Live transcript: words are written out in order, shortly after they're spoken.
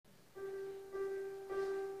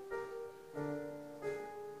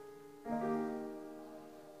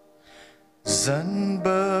Dần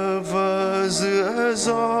bơ vơ giữa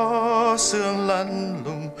gió sương lăn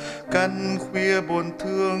lùng, căn khuya buồn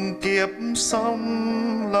thương kiếp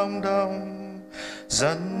sống lòng đồng.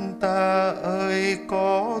 Dân ta ơi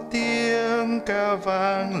có tiếng ca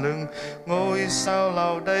vang lừng, ngôi sao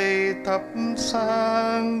lào đây thắp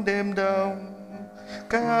sáng đêm đông.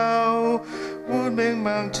 Cao vút mênh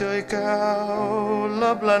mang trời cao,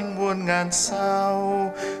 lấp lánh muôn ngàn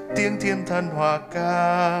sao, tiếng thiên thần hòa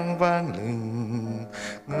càng vang lừng,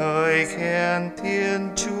 ngợi khen Thiên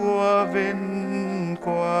Chúa vinh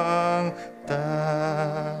quang ta.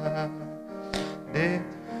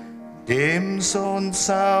 Đêm xôn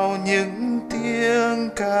xao những tiếng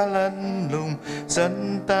ca lăn lùng,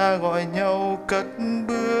 dân ta gọi nhau cất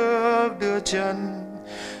bước đưa chân,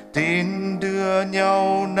 tin đưa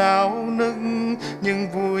nhau náo nức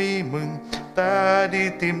nhưng vui mừng, ta đi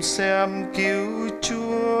tìm xem cứu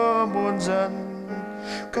Chúa muôn dân.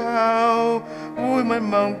 Cao vui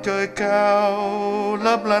mênh mông trời cao,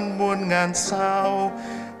 lấp lánh muôn ngàn sao,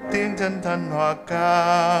 tiếng thân thần hòa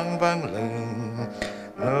càng vang lừng,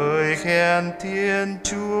 ngợi khen Thiên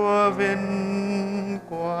Chúa vinh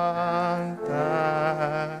quang